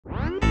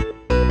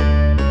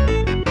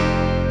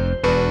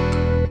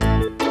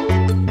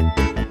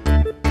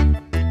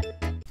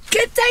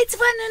Right,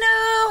 one and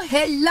all,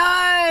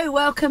 hello,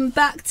 welcome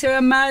back to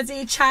a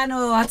Mazzy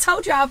channel. I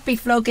told you I'd be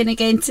vlogging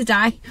again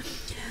today,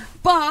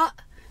 but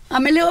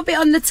I'm a little bit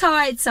on the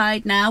tired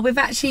side now. We've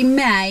actually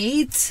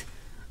made,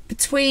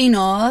 between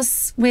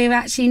us, we're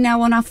actually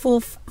now on our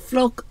 4th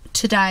vlog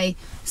today,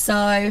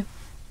 so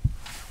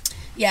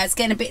yeah, it's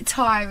getting a bit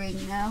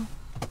tiring now.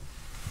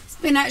 It's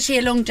been actually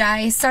a long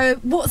day.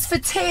 So what's for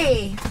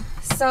tea?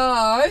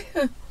 So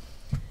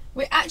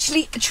we're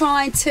actually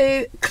trying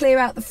to clear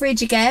out the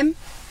fridge again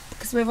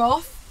because we're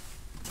off.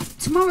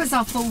 Tomorrow's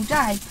our full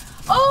day.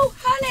 Oh,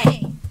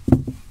 honey.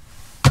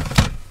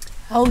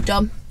 Hold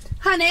on.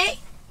 Honey.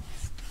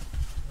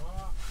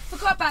 What?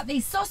 Forgot about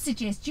these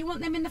sausages. Do you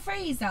want them in the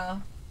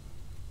freezer?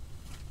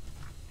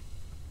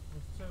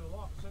 There's 2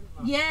 lots, isn't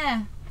there?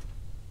 Yeah.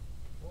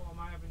 What am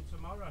I having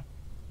tomorrow?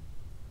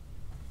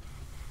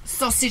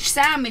 Sausage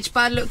sandwich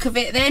by the look of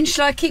it then.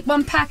 Shall I keep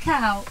one pack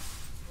out? Yeah,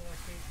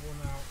 keep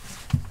one out.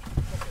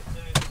 Look at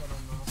dates on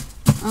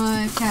them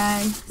now.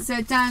 Okay,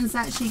 so Dan's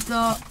actually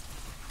got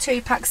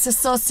 2 packs of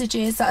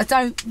sausages that I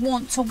don't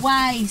want to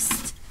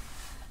waste.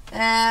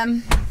 Yeah,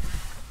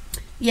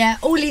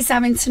 all he's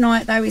having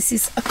tonight though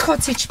is a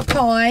cottage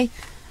pie.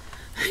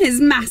 It's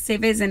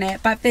massive, isn't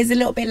it? But if there's a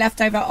little bit left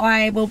over,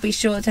 I will be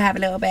sure to have a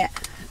little bit.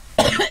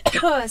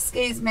 Oh,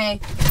 excuse me.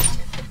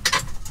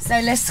 So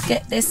let's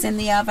get this in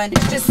the oven.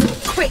 It's just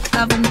a quick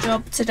oven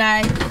job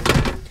today.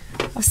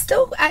 I've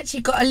still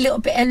actually got a little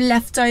bit of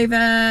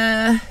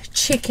leftover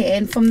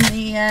chicken from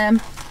the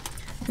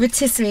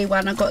rotisserie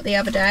one I got the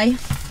other day.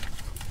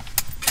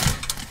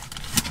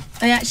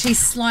 I actually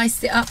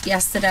sliced it up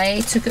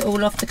yesterday, took it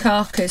all off the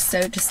carcass,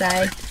 so to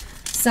say.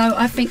 So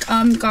I think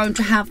I'm going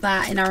to have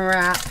that in a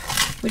wrap,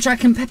 which I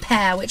can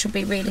prepare, which will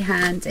be really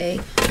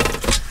handy.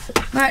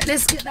 Right,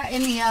 let's get that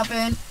in the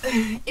oven.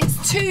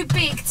 It's too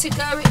big to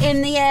go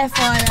in the air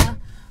fryer,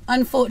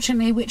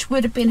 unfortunately, which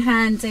would have been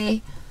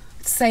handy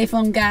to save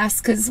on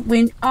gas, because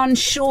we're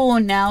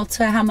unsure now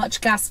to how much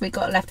gas we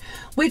got left.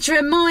 Which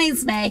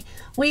reminds me,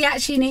 we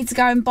actually need to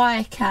go and buy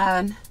a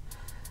can.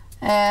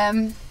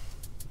 Right,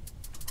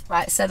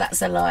 so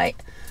that's a light.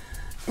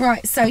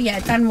 Right, so yeah,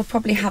 Dan will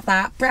probably have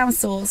that. Brown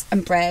sauce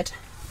and bread.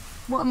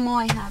 What am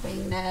I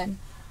having then?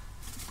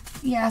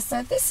 Yeah,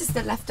 so this is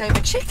the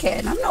leftover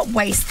chicken. I'm not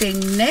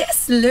wasting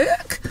this.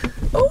 Look,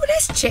 all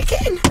this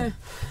chicken.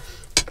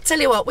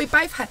 Tell you what, we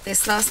both had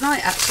this last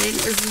night actually.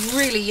 It was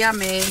really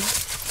yummy.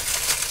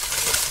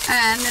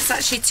 And there's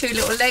actually 2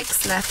 little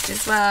legs left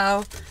as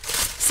well.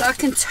 So I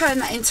can turn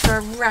that into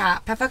a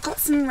wrap. Have I got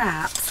some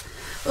wraps?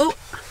 Oh,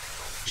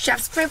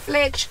 chef's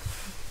privilege.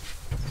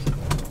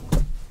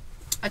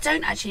 I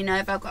don't actually know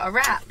if I've got a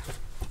wrap.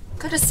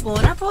 Could have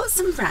sworn I bought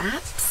some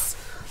wraps.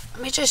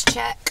 Let me just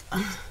check.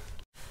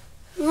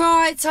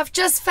 Right, I've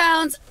just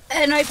found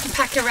an open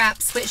pack of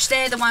wraps, which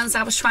they're the ones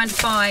I was trying to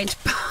find.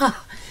 But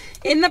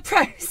in the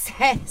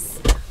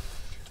process,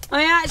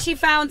 I actually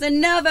found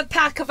another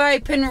pack of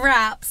open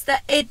wraps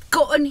that had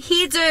gotten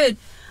hidden.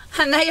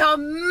 And they are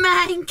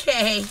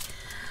manky.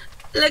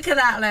 Look at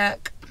that,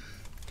 look.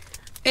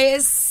 It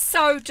is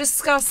so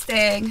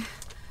disgusting.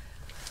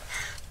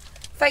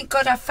 Thank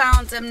God I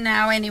found them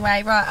now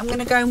anyway. Right, I'm going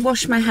to go and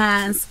wash my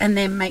hands and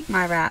then make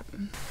my wrap.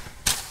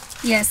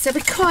 Yeah, so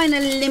we're kind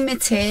of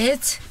limited.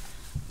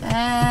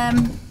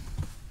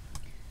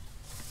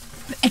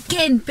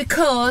 Again,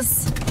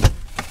 because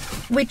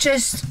we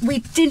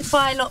didn't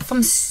buy a lot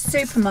from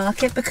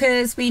supermarket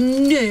because we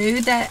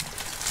knew that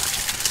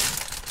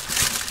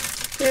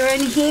we were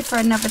only here for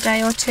another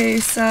day or 2.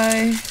 So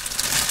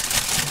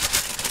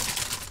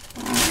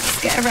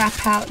let's get a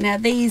wrap out now.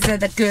 These are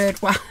the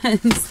good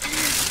ones.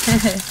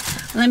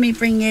 Let me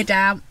bring you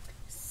down.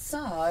 So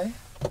I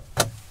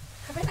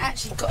haven't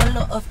actually got a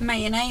lot of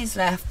mayonnaise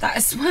left. That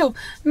as well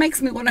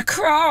makes me want to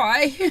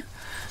cry.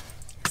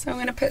 So I'm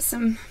going to put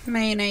some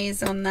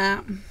mayonnaise on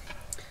that.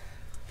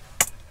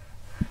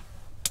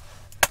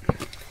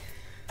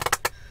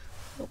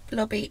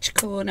 Blob each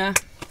corner.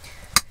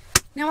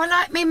 Now I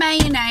like my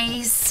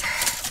mayonnaise.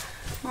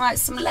 Right,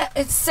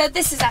 so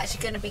this is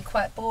actually going to be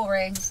quite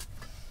boring.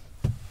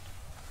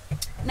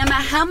 No matter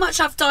how much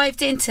I've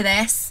dived into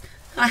this,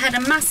 I had a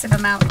massive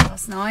amount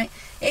last night.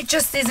 It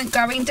just isn't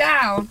going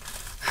down.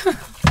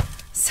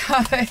 So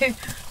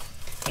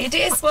it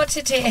is what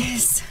it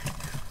is.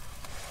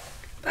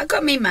 But I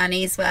got me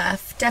money's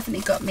worth.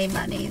 Definitely got me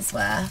money's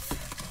worth.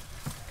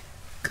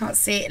 Can't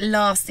see it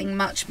lasting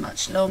much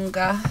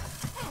longer.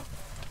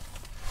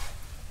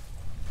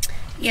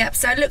 Yep,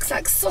 so it looks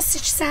like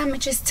sausage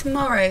sandwiches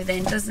tomorrow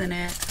then, doesn't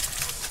it?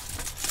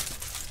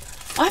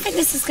 I think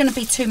this is going to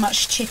be too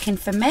much chicken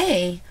for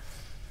me.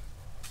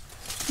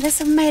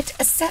 Unless I've made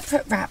a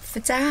separate wrap for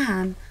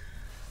Dan.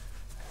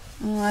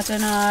 Oh, I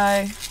don't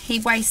know. He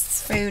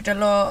wastes food a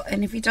lot,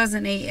 and if he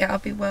doesn't eat it, I'll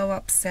be well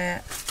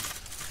upset.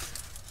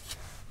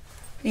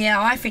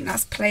 Yeah, I think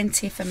that's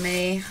plenty for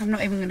me. I'm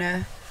not even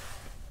gonna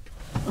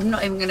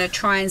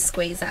try and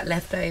squeeze that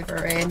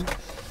leftover in.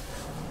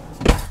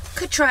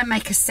 Could try and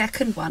make a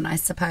second one, I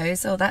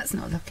suppose. Oh, that's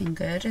not looking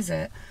good, is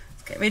it?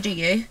 Let's get rid of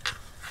you.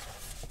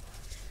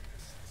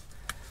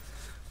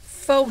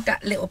 fold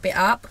that little bit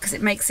up because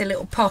it makes a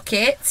little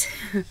pocket.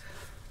 And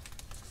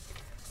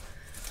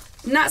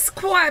that's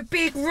quite a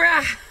big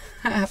wrap.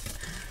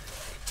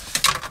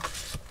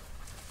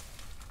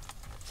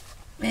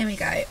 There we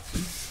go.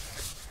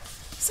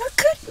 So I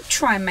could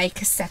try and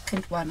make a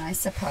second one, I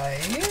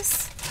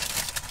suppose,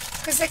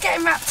 because they're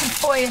getting wrapped in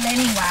foil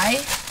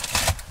anyway.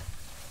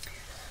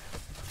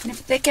 And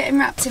if they're getting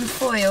wrapped in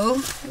foil,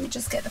 let me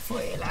just get the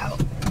foil out.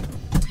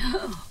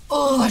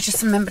 Oh, I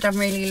just remembered I'm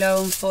really low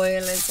on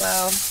foil as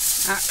well,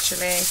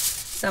 actually.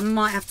 So I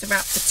might have to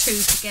wrap the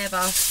two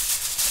together.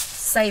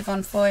 Save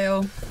on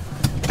foil.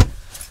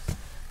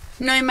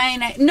 No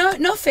mayonnaise, no,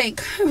 nothing.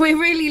 We're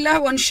really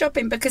low on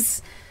shopping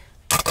because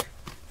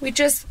we've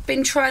just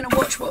been trying to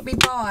watch what we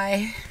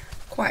buy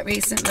quite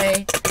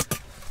recently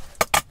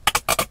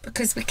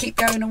because we keep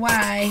going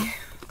away.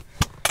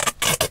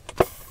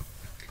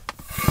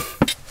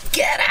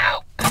 Get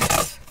out!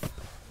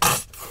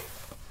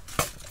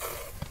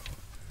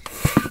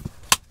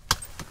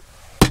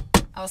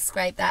 I'll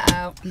scrape that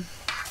out.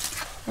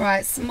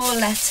 Right, some more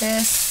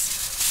lettuce.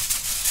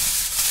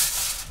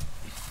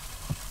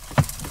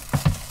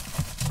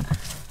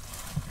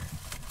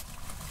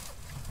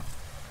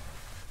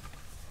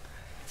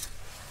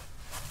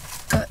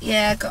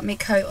 Got my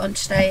coat on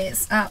today.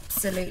 It's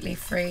absolutely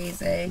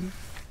freezing.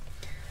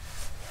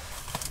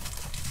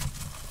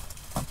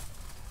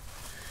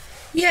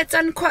 Yeah,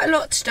 done quite a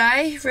lot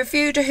today.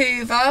 Reviewed a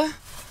Hoover,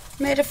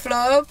 made a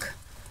vlog.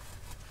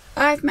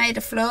 I've made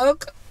a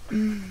vlog.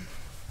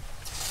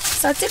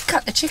 So I did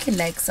cut the chicken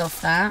legs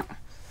off that.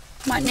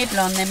 Might nibble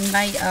on them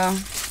later.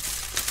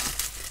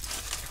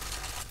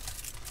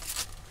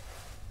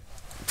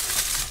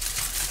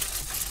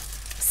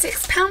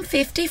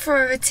 £6.50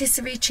 for a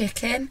rotisserie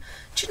chicken.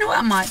 Do you know what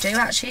I might do?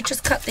 Actually,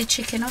 just cut the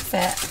chicken off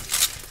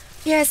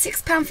it. Yeah,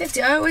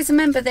 £6.50. I always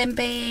remember them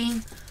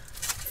being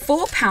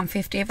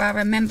 £4.50 if I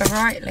remember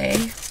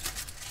rightly.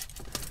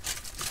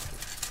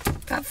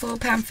 About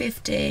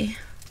 £4.50.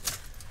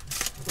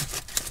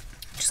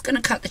 Just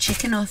gonna cut the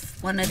chicken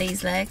off one of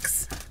these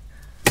legs.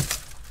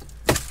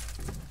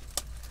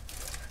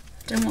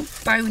 Don't want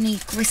bony,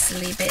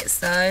 gristly bits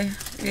though.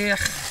 Ugh.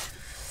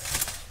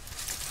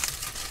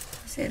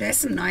 See, there's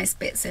some nice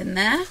bits in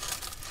there.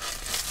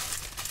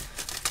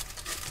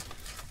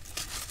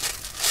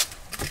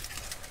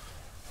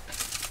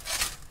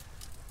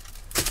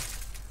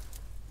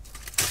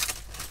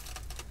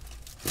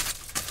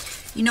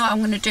 You know what I'm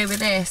going to do with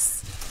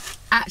this?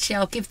 Actually,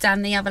 I'll give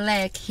Dan the other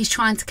leg. He's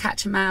trying to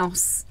catch a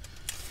mouse.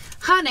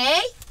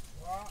 Honey,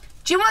 What?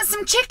 do you want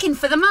some chicken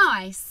for the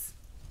mice?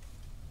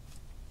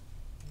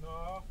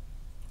 No.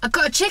 I've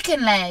got a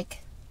chicken leg.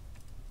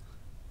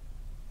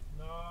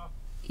 No.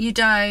 You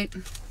don't.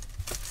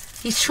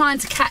 He's trying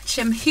to catch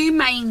them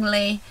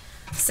humanely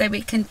so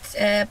we can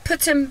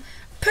put them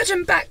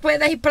back where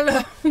they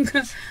belong.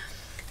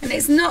 And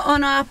it's not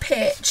on our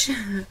pitch.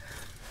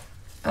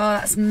 Oh,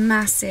 that's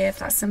massive.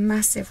 That's a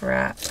massive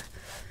wrap.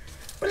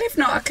 Well, if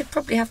not, I could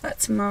probably have that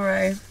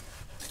tomorrow.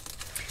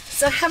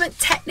 So I haven't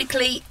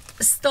technically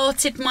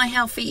started my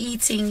healthy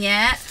eating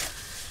yet.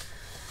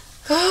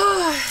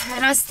 Oh,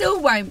 and I still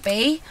won't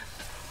be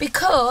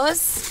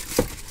because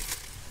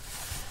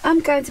I'm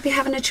going to be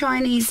having a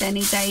Chinese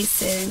any day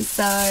soon.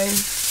 So,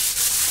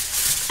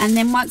 and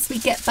then once we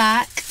get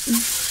back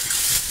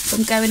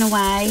from going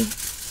away,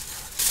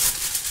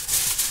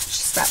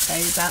 just wrap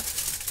those up.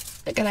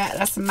 Look at that,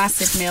 that's a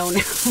massive meal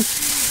now.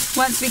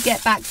 Once we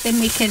get back,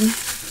 then we can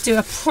do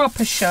a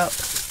proper shop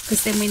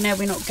because then we know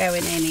we're not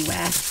going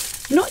anywhere.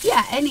 Not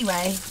yet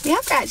anyway. We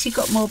have actually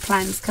got more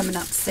plans coming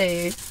up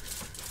soon.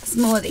 It's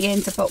more at the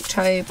end of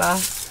October.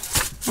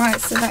 Right,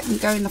 so that can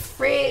go in the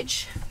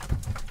fridge.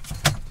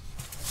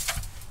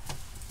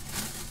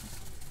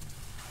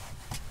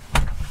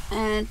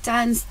 And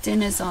Dan's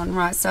dinner's on.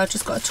 Right, so I've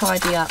just got to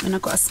tidy up and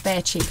I've got a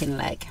spare chicken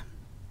leg.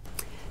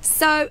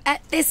 So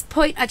at this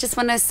point, I just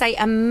want to say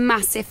a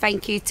massive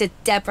thank you to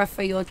Deborah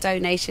for your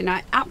donation.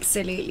 I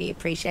absolutely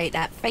appreciate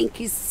that. Thank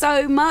you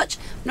so much.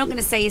 I'm not going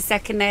to say your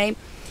second name.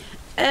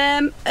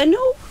 And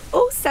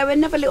also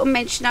another little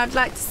mention I'd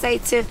like to say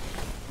to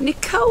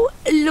Nicole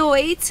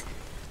Lloyd.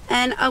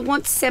 And I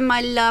want to send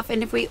my love,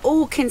 and if we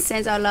all can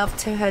send our love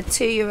to her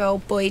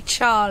 2-year-old boy,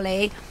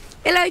 Charlie.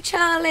 Hello,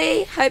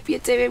 Charlie. Hope you're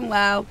doing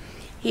well.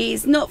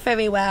 He's not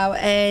very well,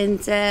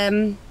 and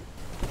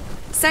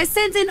so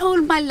sending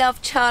all my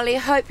love, Charlie.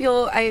 Hope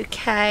you're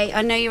okay.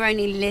 I know you're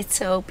only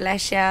little,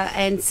 bless you.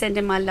 And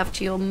sending my love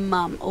to your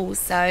mum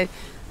also.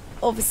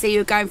 Obviously,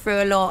 you're going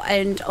through a lot.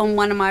 And on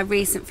one of my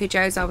recent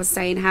videos, I was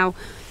saying how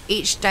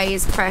each day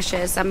is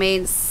precious. I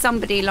mean,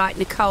 somebody like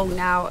Nicole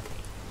now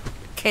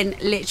can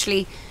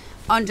literally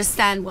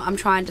understand what I'm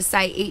trying to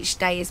say. Each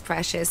day is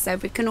precious. So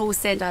we can all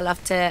send our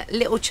love to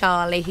little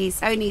Charlie.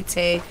 He's only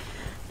 2.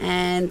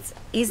 And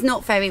he's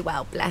not very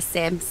well, bless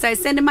him. So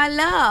sending my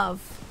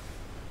love.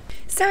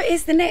 So it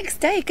is the next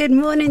day. Good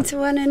morning to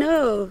one and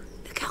all.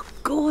 Look how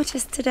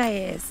gorgeous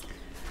today is.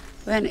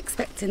 Weren't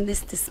expecting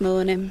this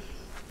morning.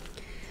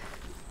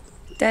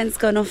 Dan's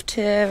gone off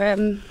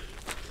to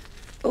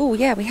Oh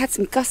yeah, we had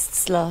some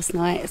gusts last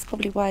night. It's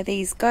probably why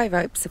these guy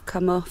ropes have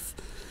come off.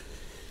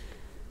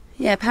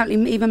 Yeah,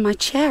 apparently even my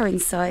chair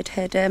inside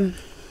had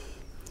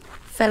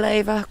fell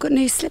over. I've got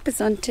new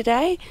slippers on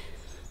today.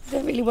 I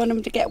don't really want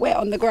them to get wet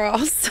on the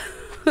grass.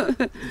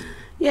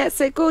 Yeah,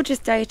 it's a gorgeous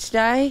day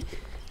today.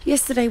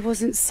 Yesterday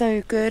wasn't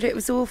so good. It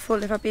was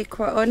awful, if I'll be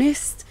quite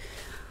honest.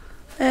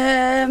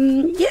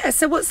 Yeah,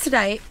 so what's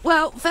today?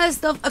 Well,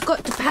 first off, I've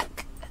got to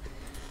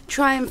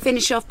try and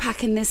finish off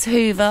packing this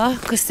Hoover,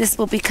 because this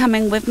will be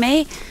coming with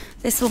me.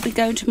 This will be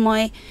going to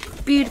my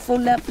beautiful,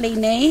 lovely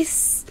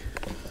niece.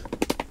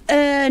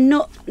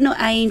 Not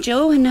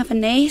Angel, another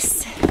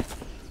niece.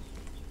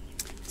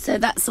 So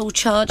that's all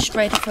charged,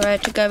 ready for her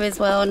to go as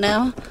well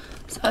now.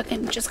 So I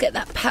can just get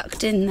that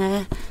packed in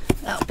there.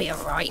 That'll be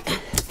alright.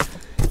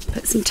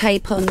 Put some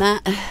tape on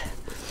that.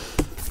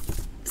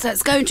 So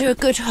it's going to a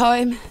good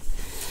home.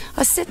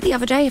 I said the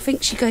other day I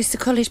think she goes to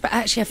college, but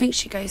actually I think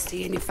she goes to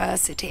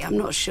university. I'm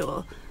not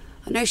sure.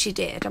 I know she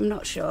did, I'm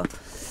not sure.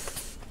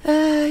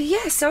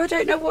 Yeah, so I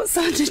don't know what's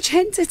on the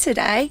agenda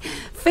today.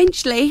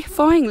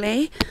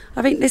 Finally,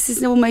 I think this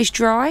is almost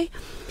dry.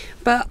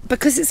 But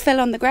because it's fell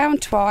on the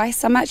ground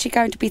twice, I'm actually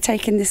going to be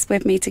taking this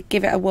with me to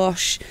give it a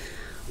wash.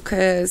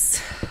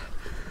 Because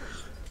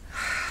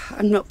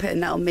I'm not putting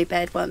that on my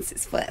bed once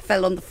it's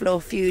fell on the floor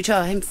a few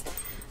times.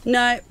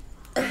 No.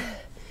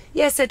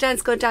 Yeah, so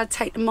Dan's gone down to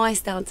take the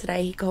mice down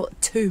today. He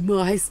got 2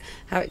 mice.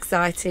 How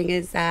exciting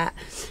is that?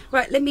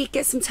 Right, let me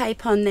get some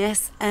tape on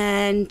this.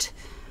 And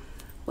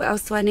what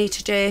else do I need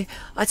to do?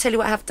 I'll tell you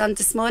what I've done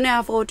this morning.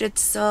 I've ordered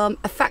a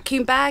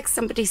vacuum bag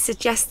somebody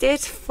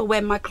suggested for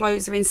when my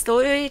clothes are in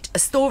storage.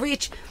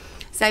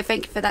 So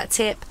thank you for that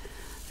tip.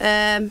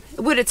 It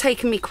would have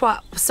taken me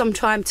quite some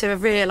time to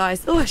have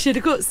realised, oh, I should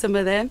have got some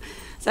of them.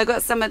 So I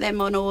got some of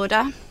them on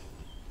order.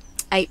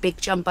 8 big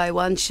jumbo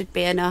ones should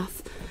be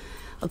enough.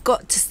 I've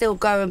got to still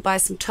go and buy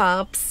some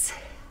tubs.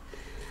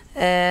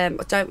 I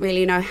don't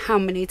really know how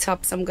many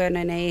tubs I'm going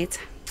to need.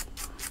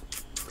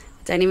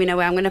 I don't even know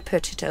where I'm going to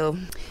put it all.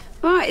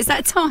 Right, it's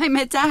that time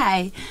of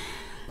day.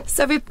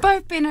 So we've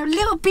both been a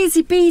little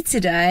busy bee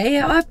today.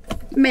 I've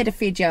made a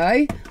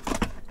video.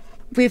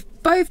 We've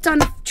both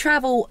done a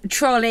travel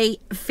trolley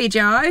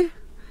video. I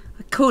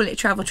call it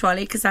travel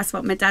trolley because that's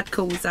what my dad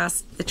calls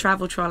us, the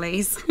travel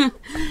trolleys.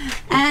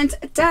 And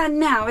Dan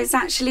now is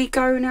actually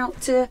going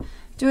out to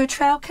do a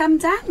trail cam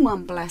down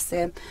one, bless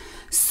him.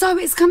 So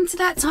it's come to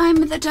that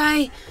time of the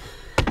day.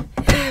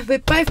 We're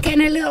both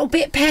getting a little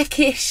bit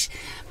peckish,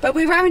 but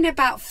we're worrying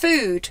about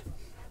food.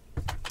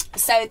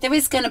 So there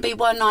is going to be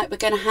one night we're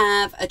going to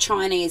have a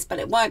Chinese, but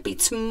it won't be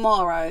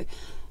tomorrow.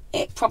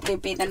 It'll probably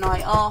be the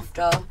night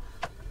after.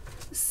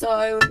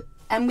 So,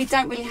 and we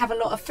don't really have a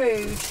lot of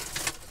food.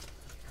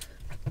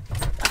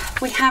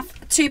 We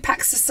have 2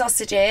 packs of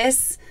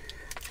sausages.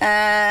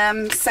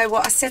 So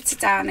what I said to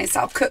Dan is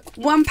I'll cook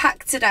 1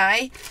 pack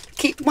today,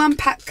 keep 1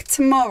 pack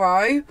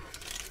tomorrow,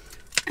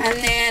 and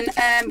then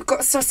we've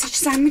got sausage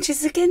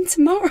sandwiches again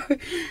tomorrow.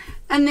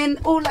 And then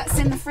all that's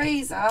in the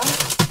freezer.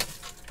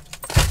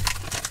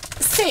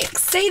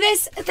 6. See,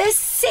 there's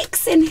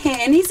 6 in here,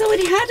 and he's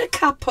already had a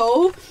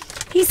couple.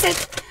 He said,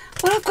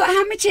 well, I've got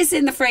sandwiches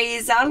in the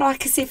freezer,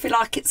 like as if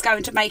it's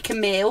going to make a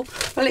meal.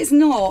 Well, it's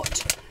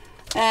not.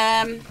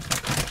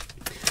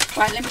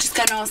 Right, let me just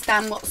go and ask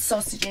Dan what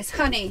sausages.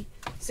 Honey,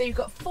 so you've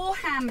got 4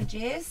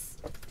 sandwiches,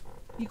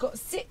 you've got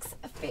 6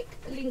 thick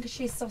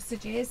Lincolnshire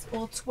sausages,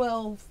 or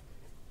 12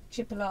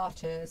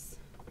 chipolatas.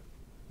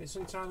 It's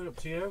entirely up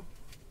to you.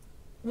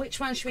 Which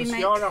one should we make?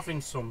 Because you're having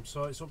some,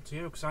 so it's up to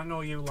you. Because I know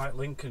you like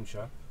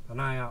Lincolnshire,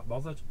 and I aren't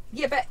bothered.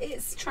 Yeah, but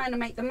it's trying to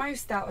make the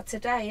most out of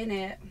today, isn't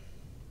it?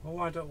 Well,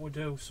 why don't we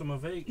do some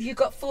of each? You've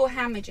got 4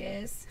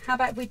 sandwiches. How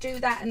about we do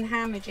that and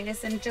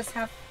sandwiches and just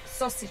have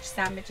sausage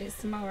sandwiches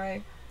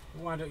tomorrow?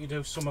 Why don't you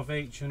do some of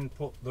each and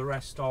put the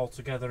rest all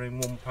together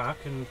in 1 pack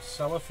and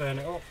cellophane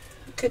it up?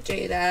 Could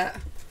do that.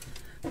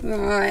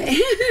 Right.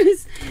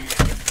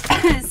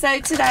 So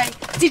today,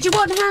 did you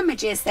want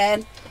sandwiches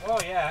then? Oh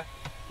yeah.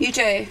 You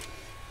do?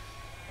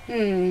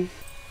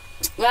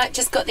 Right,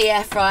 just got the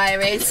air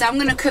fryer in, so I'm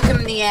going to cook them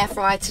in the air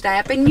fryer today.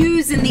 I've been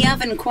using the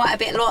oven quite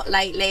a lot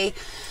lately,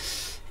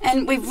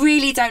 and we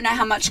really don't know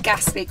how much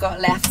gas we got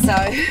left, so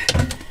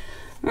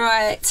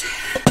right.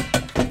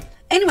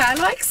 Anyway, I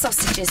like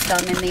sausages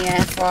done in the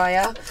air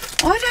fryer.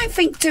 I don't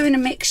think doing a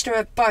mixture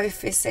of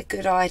both is a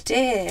good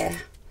idea,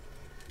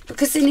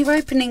 because then you're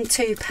opening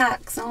 2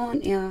 packs,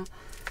 aren't you?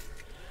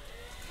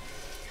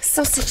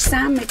 Sausage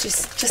sandwich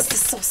is just a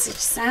sausage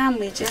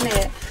sandwich, isn't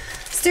it?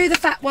 Let's do the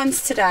fat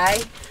ones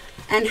today,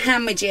 and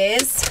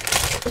sandwiches,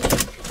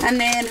 and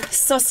then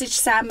sausage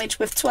sandwich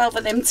with 12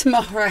 of them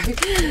tomorrow.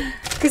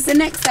 Because the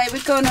next day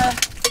we're gonna,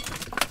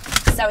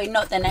 sorry,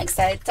 not the next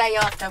day, the day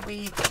after,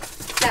 we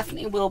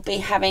definitely will be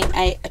having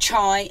a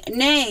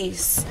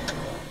Chinese.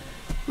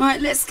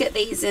 Right, let's get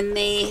these in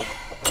the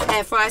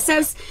air fryer. So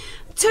it's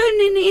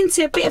turning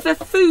into a bit of a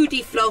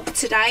foodie vlog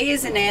today,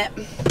 isn't it?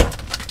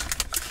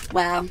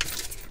 Well,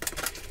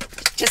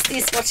 just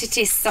is what it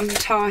is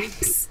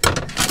sometimes.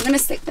 I'm going to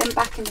stick them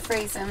back in the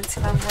freezer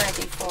until I'm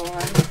ready for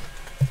them.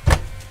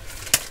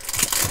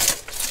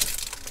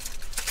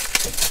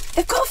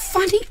 they've got a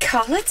funny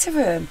colour to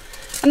them.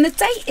 And the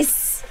date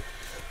is,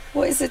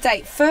 what is the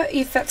date?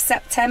 30th of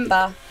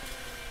September.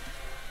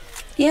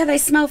 Yeah, they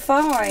smell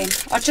fine.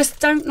 I just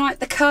don't like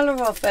the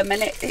colour of them,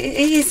 and it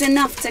is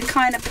enough to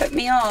kind of put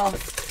me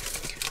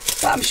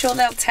off. But I'm sure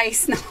they'll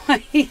taste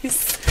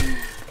nice.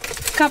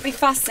 Can't be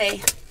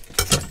fussy.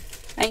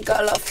 Ain't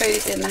got a lot of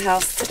food in the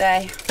house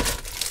today.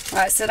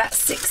 Right, so that's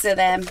 6 of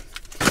them.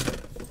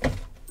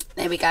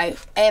 There we go.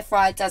 Air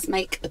fryer does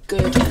make a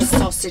good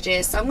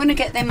sausages. So I'm going to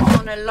get them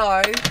on a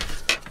low.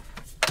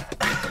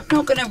 I'm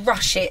not going to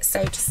rush it,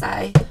 so to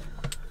say,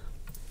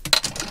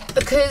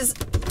 because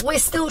we're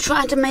still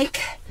trying to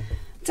make,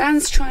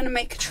 Dan's trying to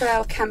make a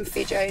trail cam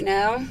video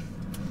now.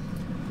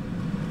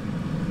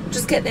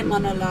 Just get them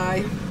on a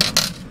low.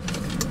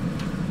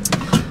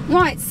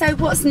 Right, so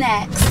what's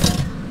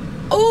next?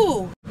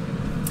 Oh,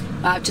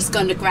 I'm just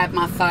going to grab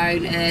my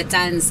phone.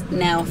 Dan's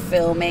now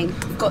filming.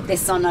 I've got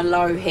this on a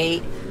low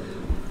heat.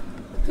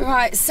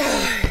 Right, so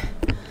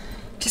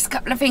just a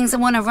couple of things I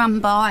want to run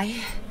by.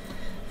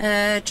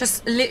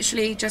 Just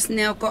literally just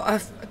now got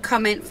a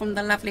comment from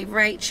the lovely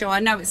Rachel. I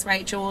know it's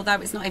Rachel,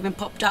 although it's not even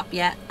popped up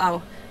yet.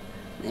 Oh,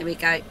 there we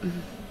go.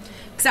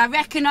 Because I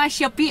recognise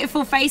your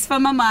beautiful face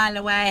from a mile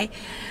away.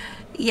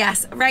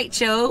 Yes,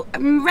 Rachel.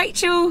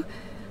 Rachel,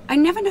 I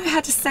never know how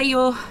to say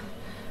your...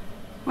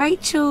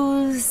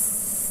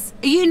 Rachel's...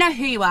 You know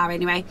who you are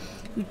anyway.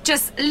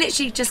 Just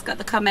literally just got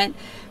the comment.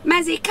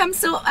 Mazzy, come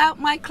sort out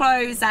my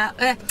clothes out.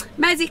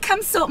 Mazzy,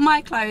 come sort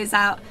my clothes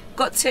out.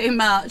 Got too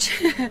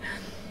much.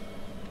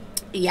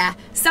 Yeah,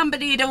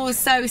 somebody had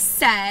also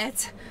said,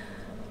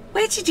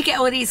 where did you get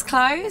all these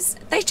clothes?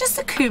 They just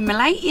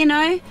accumulate, you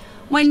know.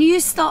 When you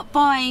start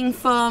buying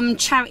from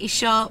charity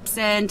shops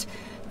and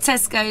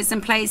Tesco's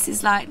and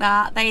places like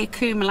that, they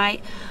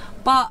accumulate.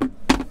 But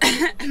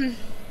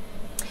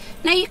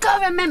now you've got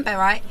to remember,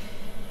 right,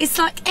 it's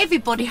like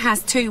everybody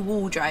has 2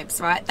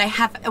 wardrobes, right? They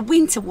have a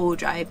winter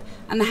wardrobe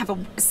and they have a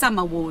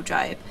summer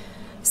wardrobe.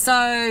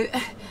 So,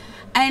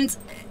 and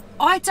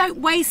I don't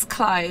waste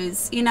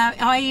clothes, you know.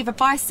 I either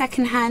buy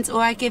second hand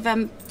or I give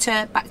them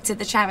back to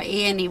the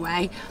charity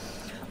anyway.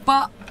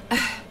 But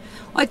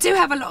I do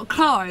have a lot of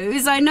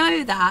clothes, I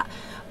know that,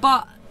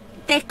 but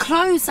they're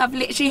clothes I've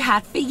literally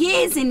had for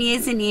years and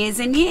years and years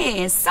and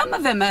years. Some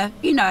of them are,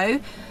 you know,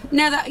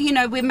 now that, you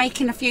know, we're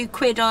making a few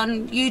quid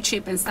on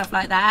YouTube and stuff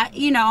like that,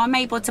 you know, I'm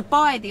able to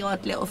buy the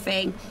odd little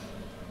thing.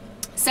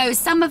 So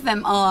some of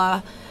them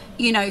are,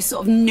 you know,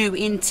 sort of new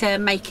into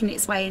making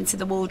its way into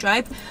the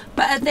wardrobe.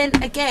 But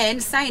then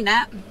again, saying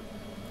that,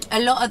 a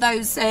lot of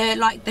those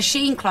like the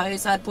Shein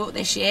clothes I bought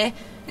this year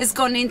has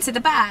gone into the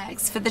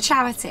bags for the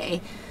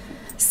charity.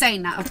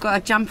 Saying that, I've got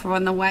a jumper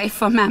on the way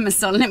from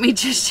Amazon. Let me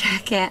just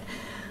check it.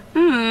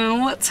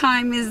 What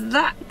time is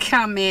that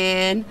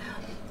coming?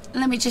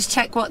 Let me just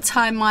check what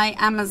time my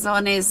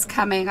Amazon is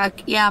coming.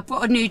 Yeah, I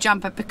brought a new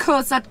jumper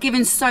because I'd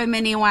given so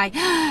many away.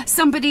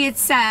 Somebody had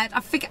said, I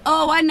figured,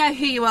 oh, I know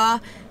who you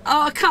are.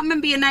 Oh, I can't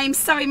remember your name.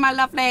 Sorry, my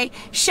lovely.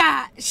 Is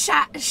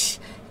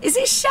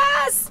it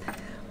Shaz?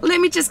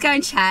 Let me just go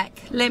and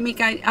check. Let me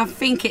go. I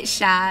think it's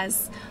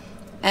Shaz.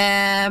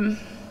 I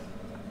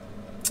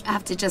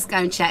have to just go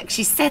and check.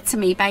 She said to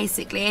me,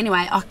 basically,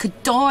 anyway, I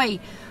could dye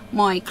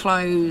my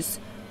clothes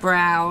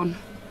brown.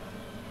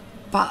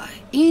 But,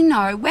 you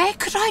know, where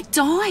could I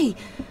dye?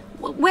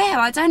 Where?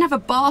 I don't have a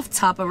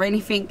bathtub or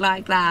anything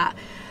like that.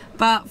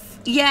 But,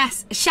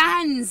 yes,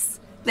 Shans.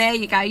 There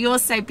you go. You're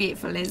so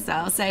beautiful as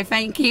well. So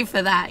thank you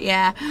for that.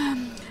 Yeah.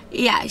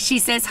 Yeah, she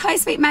says, hi,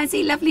 sweet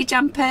Mazzy. Lovely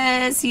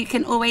jumpers. You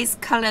can always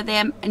colour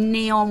them.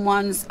 Neon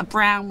ones are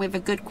brown with a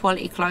good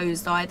quality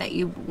clothes dye that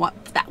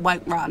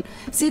won't run.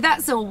 See,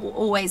 that's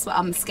always what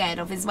I'm scared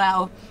of as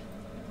well.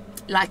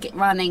 Like it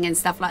running and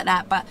stuff like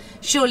that. But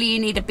surely you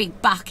need a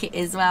big bucket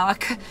as well.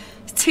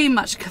 Too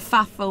much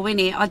kerfuffle in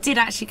it. I did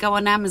actually go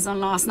on Amazon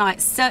last night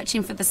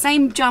searching for the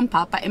same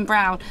jumper but in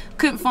brown.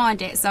 Couldn't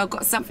find it, so I've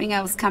got something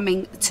else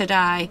coming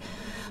today.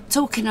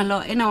 Talking a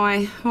lot, you know.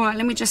 Right,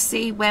 let me just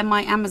see where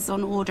my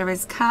Amazon order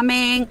is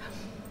coming.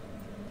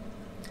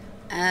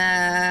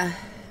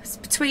 It's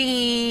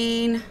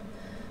between,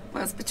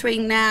 well, it's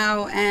between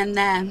now and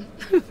then.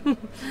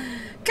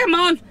 Come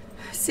on,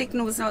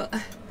 signal's not.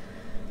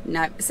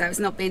 No, so it's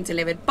not being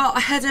delivered. But I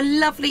had a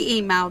lovely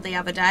email the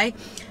other day.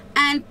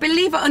 And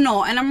believe it or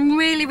not, and I'm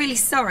really, really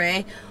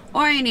sorry,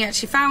 I only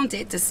actually found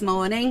it this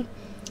morning.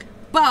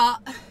 But,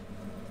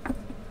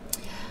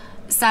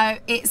 so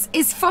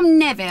it's from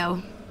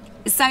Neville.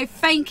 So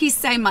thank you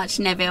so much,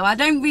 Neville. I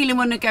don't really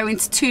want to go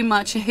into too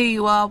much of who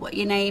you are, what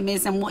your name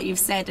is, and what you've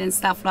said and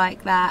stuff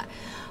like that.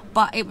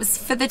 But it was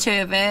for the 2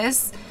 of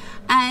us.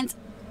 And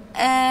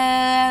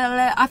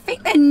I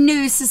think they're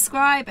new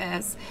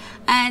subscribers.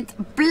 And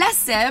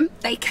bless them,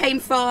 they came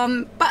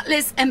from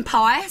Butler's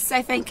Empire,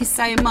 so thank you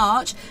so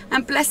much.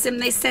 And bless them,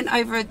 they sent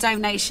over a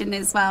donation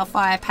as well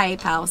via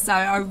PayPal. So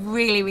I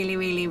really, really,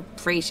 really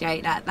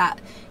appreciate that.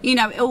 That, you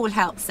know, it all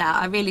helps out.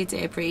 I really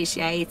do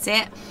appreciate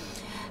it.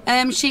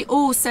 She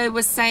also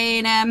was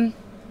saying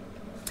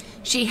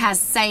she has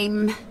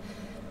same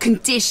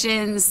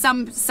conditions.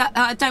 Some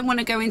I don't want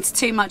to go into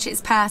too much,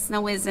 it's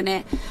personal, isn't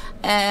it?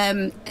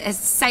 It's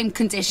the same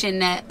condition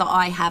that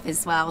I have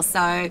as well,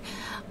 so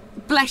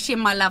bless you,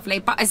 my lovely.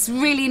 But it's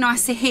really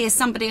nice to hear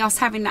somebody else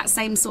having that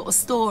same sort of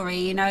story,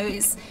 you know.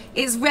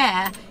 It's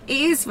rare, it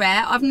is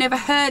rare. I've never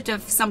heard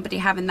of somebody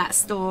having that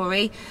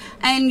story,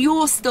 and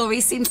your story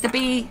seems to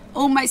be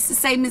almost the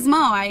same as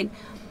mine.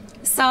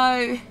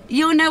 So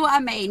you'll know what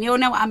I mean, you'll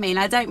know what I mean.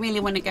 I don't really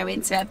want to go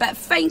into it, but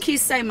thank you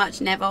so much,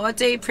 Neville. I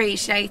do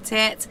appreciate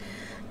it.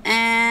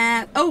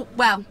 And oh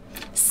well,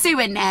 Sue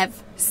and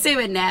Nev.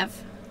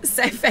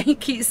 So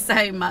thank you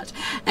so much,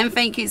 and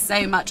thank you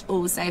so much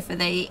also for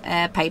the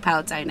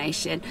PayPal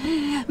donation,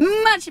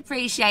 much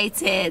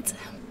appreciated.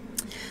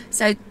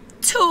 So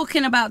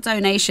talking about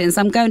donations,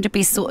 I'm going to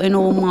be sorting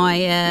all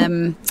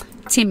my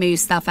Timu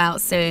stuff out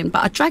soon,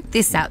 but I dragged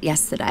this out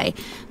yesterday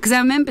because I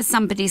remember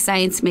somebody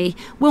saying to me,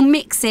 we'll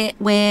mix it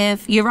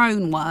with your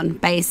own one.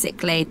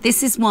 Basically,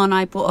 this is one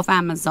I bought off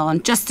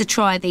Amazon just to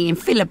try the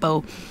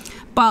infallible,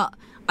 but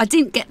I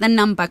didn't get the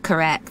number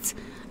correct.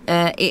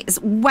 It's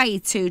way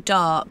too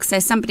dark, so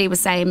somebody was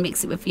saying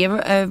mix it with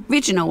your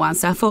original one.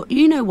 So I thought,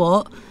 you know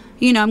what,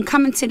 you know, I'm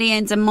coming to the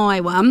end of my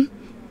one,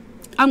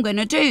 I'm going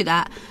to do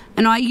that.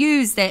 And I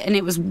used it, and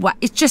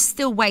it's just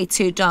still way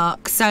too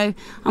dark. So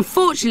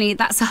unfortunately,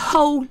 that's a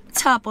whole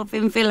tub of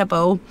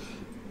infallible.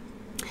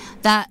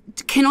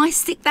 Can I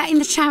stick that in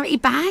the charity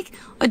bag?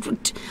 I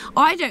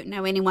don't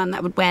know anyone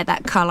that would wear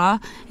that colour.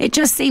 It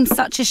just seems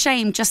such a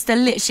shame just to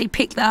literally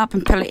pick that up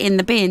and put it in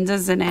the bin,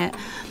 doesn't it?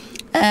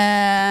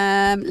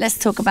 Let's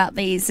talk about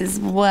these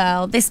as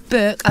well. This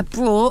book I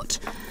brought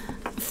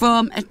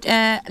from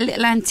a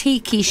little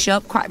antique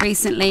shop quite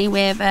recently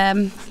with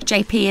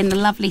JP and the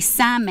lovely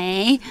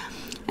Sammy,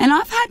 and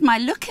I've had my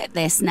look at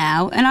this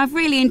now, and I've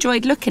really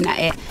enjoyed looking at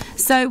it.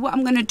 So what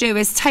I'm going to do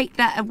is take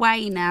that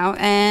away now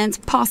and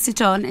pass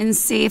it on and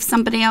see if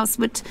somebody else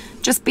would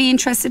just be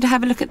interested to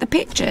have a look at the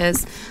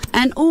pictures.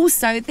 And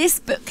also this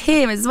book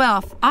here as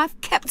well, I've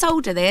kept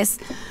hold of this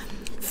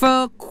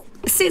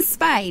since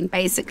Spain.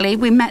 Basically,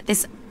 we met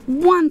this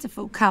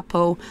wonderful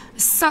couple,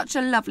 such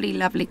a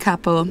lovely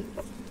couple,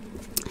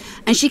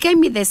 and she gave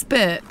me this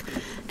book.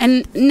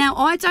 And now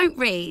I don't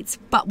read,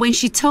 but when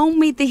she told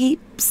me the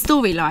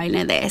storyline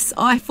of this,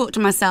 I thought to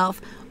myself,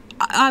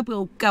 I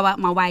will go out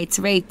my way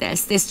to read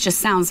this. This just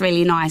sounds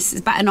really nice. It's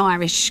about an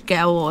Irish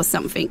girl or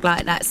something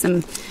like that,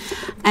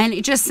 and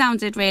it just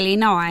sounded really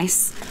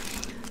nice.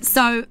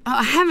 So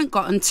I haven't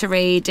gotten to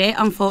read it,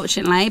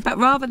 unfortunately, but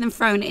rather than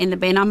throwing it in the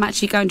bin, I'm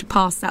actually going to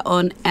pass that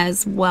on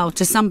as well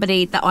to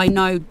somebody that I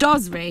know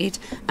does read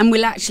and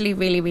will actually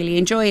really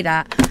enjoy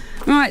that.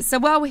 Right, so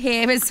while we're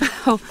here as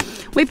well,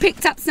 we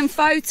picked up some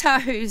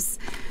photos.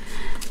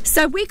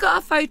 So we got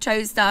our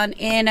photos done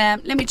in,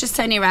 let me just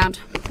turn you around.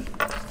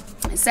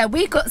 So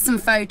we got some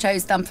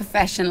photos done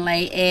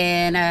professionally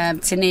in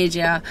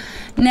Tunisia.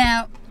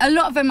 Now, a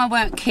lot of them I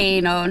weren't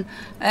keen on.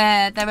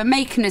 They were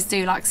making us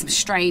do like some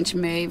strange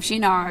moves, you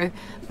know,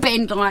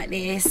 bend like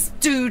this,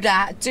 do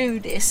that, do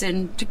this,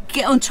 and to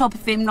get on top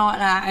of him like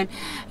that. And,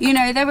 you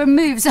know, there were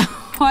moves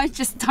I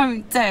just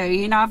don't do.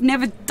 You know, I've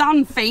never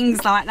done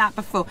things like that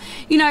before.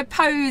 You know,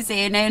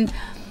 posing and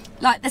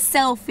like the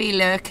selfie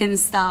look and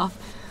stuff.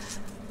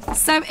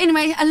 So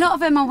anyway, a lot of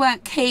them I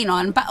weren't keen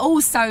on, but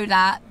also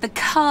that the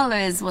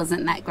colours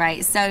wasn't that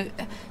great. So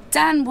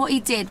Dan, what he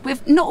did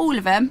with, not all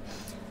of them,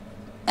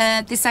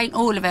 this ain't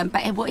all of them,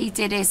 but what he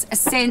did is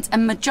send a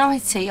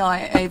majority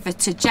over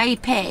to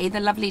JP, the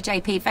lovely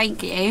JP,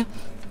 thank you,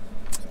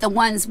 the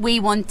ones we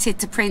wanted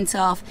to print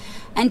off.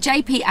 And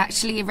JP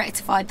actually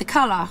rectified the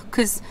colour,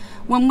 because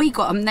when we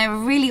got them they were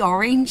really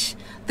orange,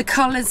 the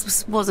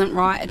colours wasn't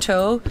right at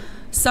all.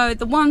 So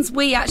the ones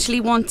we actually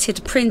wanted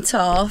to print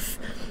off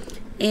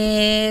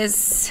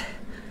is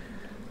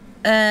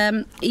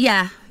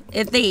yeah,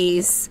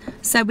 these.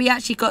 So we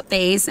actually got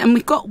these, and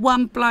we got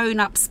one blown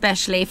up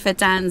specially for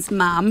Dan's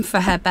mum for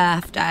her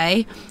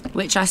birthday,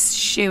 which I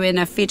showed in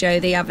a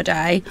video the other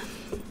day,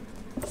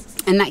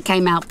 and that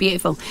came out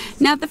beautiful.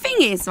 Now the thing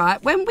is,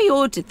 right, when we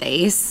ordered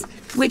these,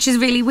 which is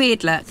really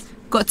weird, look,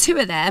 got two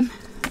of them,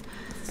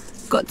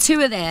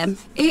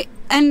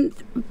 and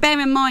bear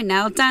in mind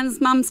now Dan's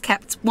mum's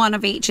kept one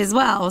of each as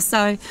well,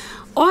 so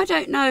I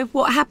don't know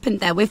what happened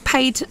there. We've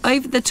paid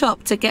over the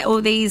top to get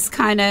all these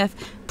kind of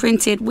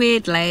printed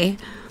weirdly,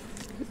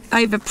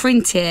 over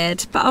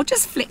printed, but I'll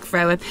just flick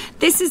through them.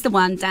 This is the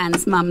one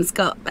Dan's mum's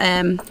got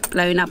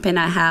blown up in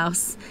her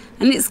house,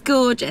 and it's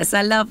gorgeous.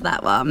 I love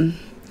that one.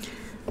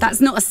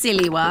 That's not a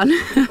silly one.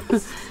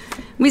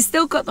 We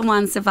still got the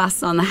ones of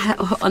us on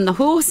the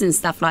horse and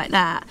stuff like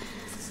that.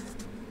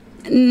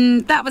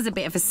 That was a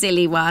bit of a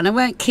silly one. I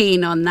weren't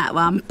keen on that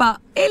one, but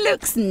it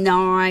looks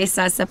nice,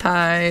 I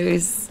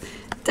suppose.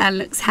 Dan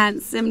looks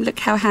handsome. Look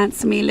how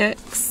handsome he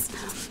looks.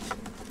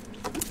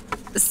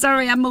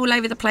 Sorry, I'm all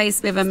over the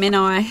place with him, ain't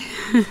I?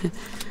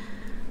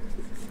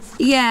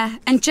 Yeah,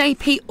 and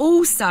JP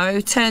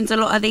also turned a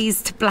lot of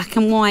these to black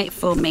and white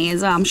for me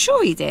as well. I'm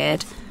sure he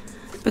did,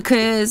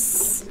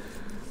 because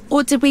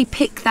Or did we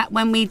pick that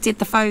when we did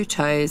the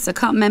photos? I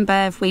can't remember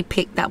if we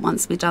picked that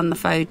once we done the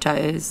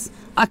photos.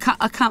 I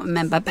can't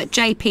remember, but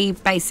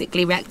JP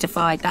basically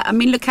rectified that. I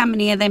mean, look how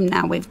many of them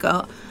now we've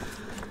got.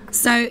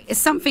 So if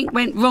something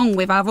went wrong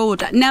with our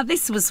order. Now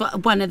this was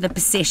one of the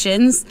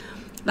positions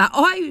that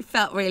I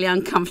felt really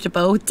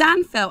uncomfortable.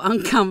 Dan felt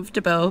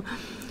uncomfortable.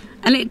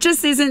 And it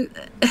just isn't,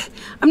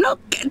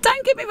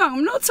 don't get me wrong,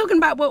 I'm not talking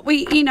about what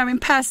we, you know, in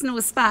personal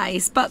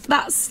space, but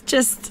that's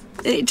just,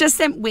 it just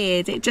sent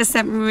weird. It just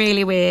sent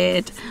really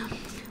weird.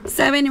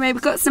 So anyway,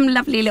 we've got some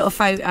lovely little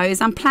photos.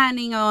 I'm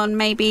planning on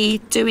maybe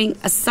doing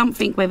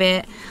something with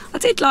it. I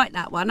did like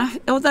that one,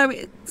 although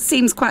it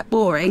seems quite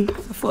boring. I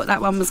thought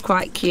that one was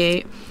quite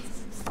cute.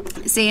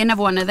 See,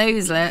 another one of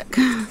those, look.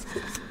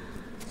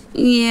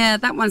 Yeah,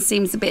 that one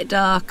seems a bit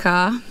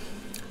darker.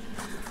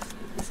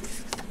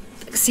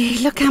 See,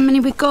 look how many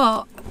we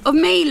got of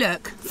me.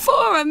 Look,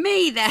 4 of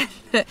me there.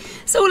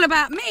 It's all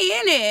about me,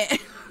 isn't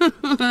it?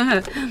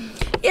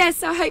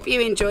 Yes, I hope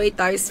you enjoyed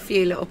those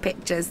few little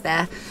pictures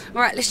there.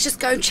 All right, let's just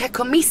go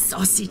check on me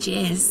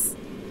sausages.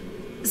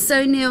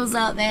 So Neil's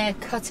out there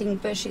cutting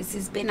bushes.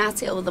 He's been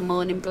at it all the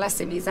morning.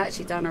 Bless him, he's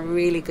actually done a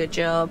really good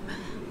job.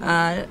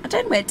 I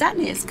don't know where Dan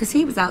is because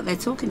he was out there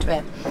talking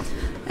to him.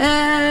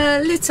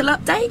 Little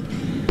update.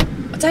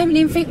 I don't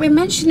even think we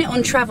mentioned it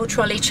on Travel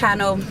Trolley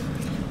channel.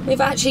 We've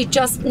actually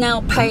just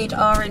now paid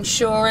our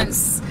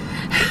insurance.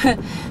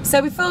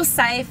 So we feel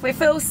safe. We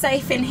feel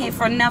safe in here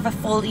for another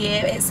full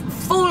year. It's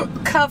full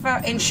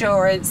cover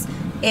insurance.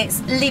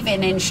 It's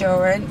living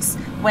insurance,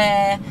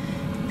 where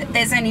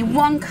there's only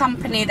one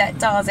company that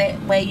does it,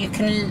 where you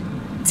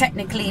can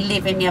technically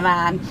live in your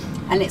van,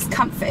 and it's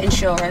Comfort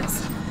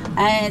Insurance.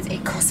 And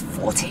it costs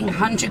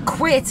 1,400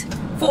 quid.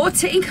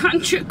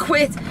 1,400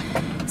 quid.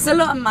 It's a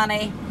lot of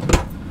money.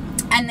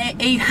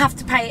 And you have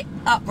to pay it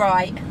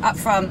outright, up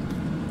front.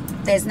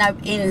 There's no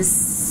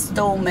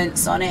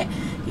installments on it.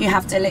 You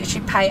have to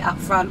literally pay up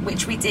front,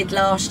 which we did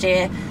last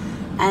year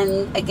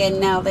and again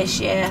now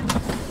this year.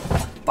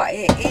 But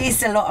it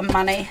is a lot of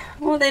money.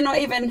 Well, they're not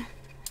even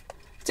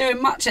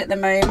doing much at the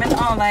moment,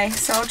 are they?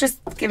 So I'll just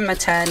give them a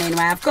turn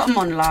anyway. I've got them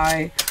on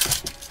low.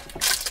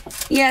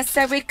 Yeah,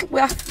 so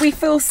we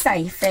feel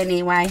safe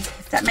anyway,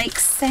 if that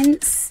makes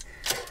sense.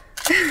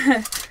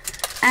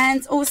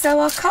 And also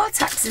our car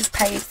tax is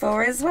paid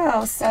for as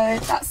well, so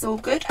that's all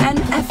good. And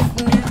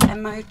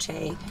new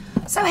MOT,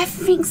 so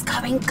everything's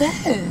going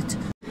good.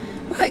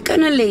 Right,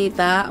 gonna leave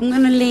that. I'm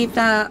gonna leave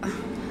that.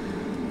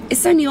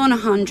 It's only on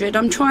 100.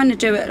 I'm trying to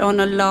do it on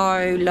a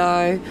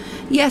low.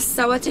 Yes,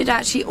 so I did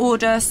actually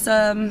order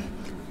some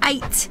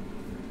 8.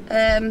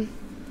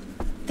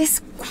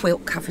 This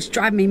quilt cover's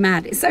driving me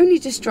mad. It's only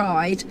just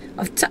dried.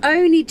 I've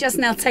only just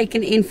now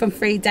taken it in from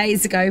 3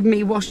 days ago.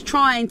 Me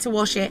trying to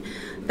wash it.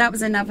 That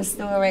was another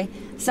story.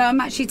 So I'm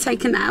actually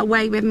taking that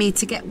away with me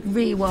to get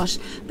re-washed.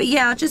 But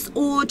yeah, I just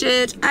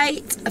ordered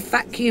 8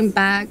 vacuum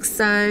bags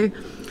so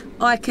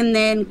I can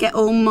then get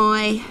all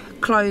my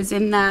clothes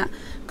in that.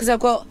 Because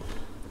I've got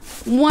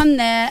one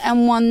there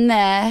and one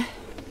there.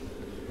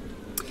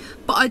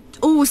 But I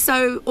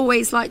also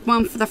always like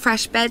one for the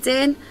fresh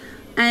bedding.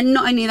 And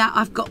not only that,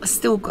 I've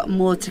still got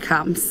more to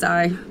come,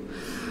 so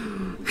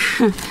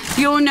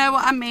you'll know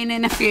what I mean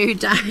in a few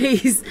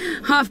days.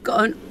 I've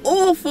got an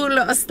awful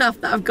lot of stuff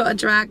that I've got to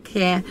drag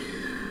here.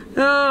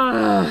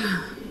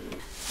 Oh.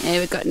 Yeah,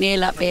 we've got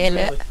Neil up here,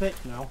 look.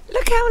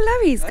 Look how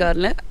low he's gone,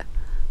 look.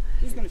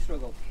 He's going to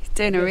struggle. He's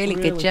doing a really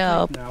good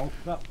job. Now.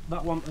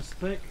 That one was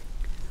thick,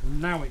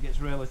 now it gets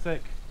really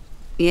thick.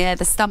 Yeah,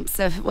 the stumps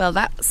are, well,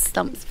 that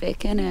stump's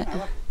thick, isn't it?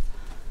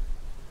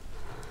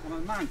 I'm a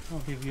man. I'll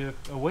give you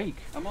a week.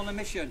 I'm on a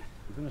mission.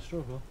 You're going to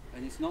struggle.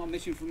 And it's not a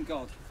mission from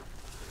God.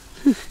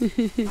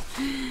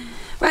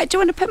 Right, do you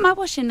want to put my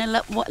washing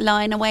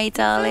line away,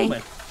 darling?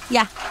 Really?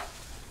 Yeah.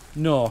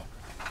 No.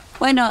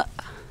 Why not?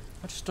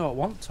 I just don't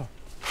want to.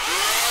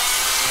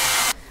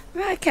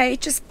 Right, okay,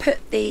 just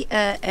put the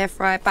air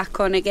fryer back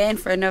on again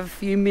for another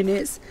few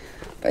minutes.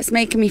 But it's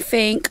making me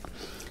think.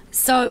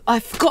 So I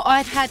forgot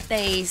I'd had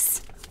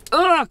these.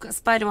 Oh, I've got a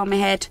spider on my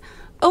head.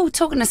 Oh,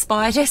 talking of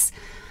spiders.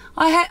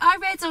 I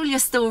read all your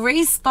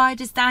stories,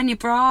 spiders down your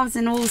bras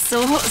and all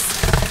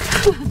sorts.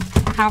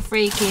 How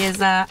freaky is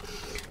that?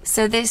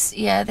 So this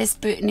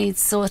boot needs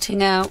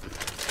sorting out.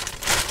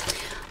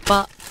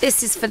 But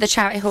this is for the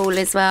charity haul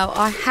as well.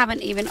 I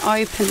haven't even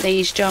opened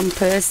these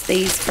jumpers,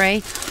 these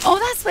 3. Oh,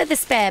 that's where the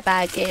spare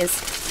bag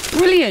is.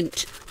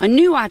 Brilliant. I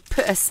knew I'd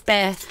put a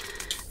spare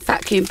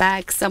vacuum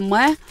bag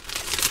somewhere.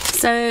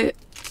 So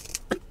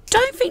I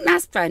don't think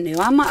that's brand new.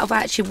 I might have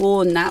actually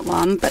worn that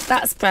one, but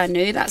that's brand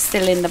new. That's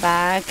still in the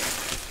bag.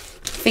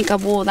 I think I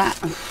wore that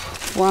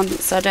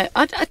once.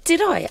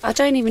 Did I? I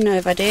don't even know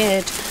if I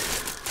did.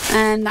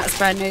 And that's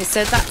brand new,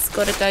 so that's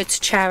got to go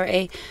to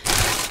charity.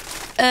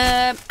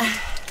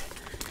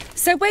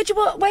 So where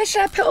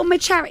should I put all my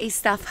charity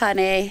stuff,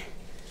 honey?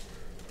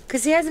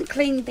 Because he hasn't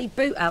cleaned the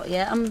boot out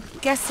yet. I'm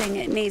guessing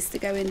it needs to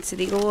go into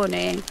the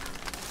awning.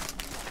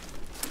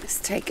 Let's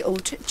take it all.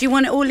 Do you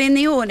want it all in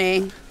the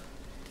awning?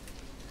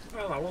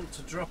 Well, I want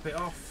to drop it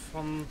off off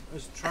on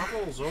his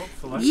travels,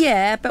 hopefully.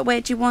 Yeah, but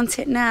where do you want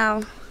it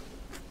now?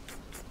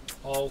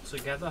 All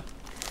together.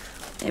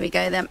 There we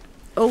go then.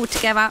 All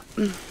together.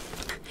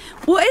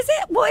 What is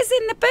it? What is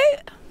in the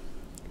boot?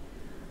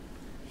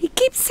 He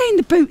keeps saying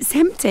the boot's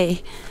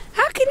empty.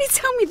 How can you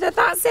tell me that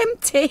that's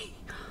empty?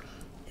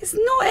 It's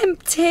not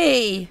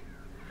empty.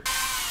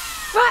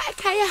 Right,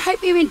 okay, I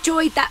hope you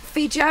enjoyed that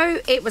video.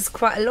 It was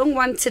quite a long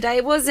one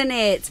today, wasn't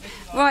it?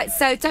 Right,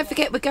 so don't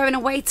forget we're going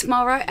away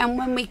tomorrow, and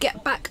when we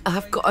get back,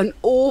 I've got an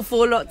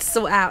awful lot to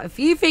sort out. If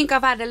you think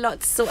I've had a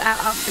lot to sort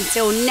out up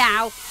until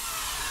now,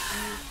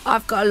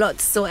 I've got a lot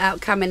to sort out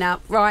coming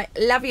up. Right,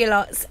 love you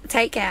lots.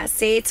 Take care.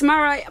 See you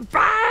tomorrow.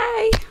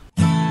 Bye.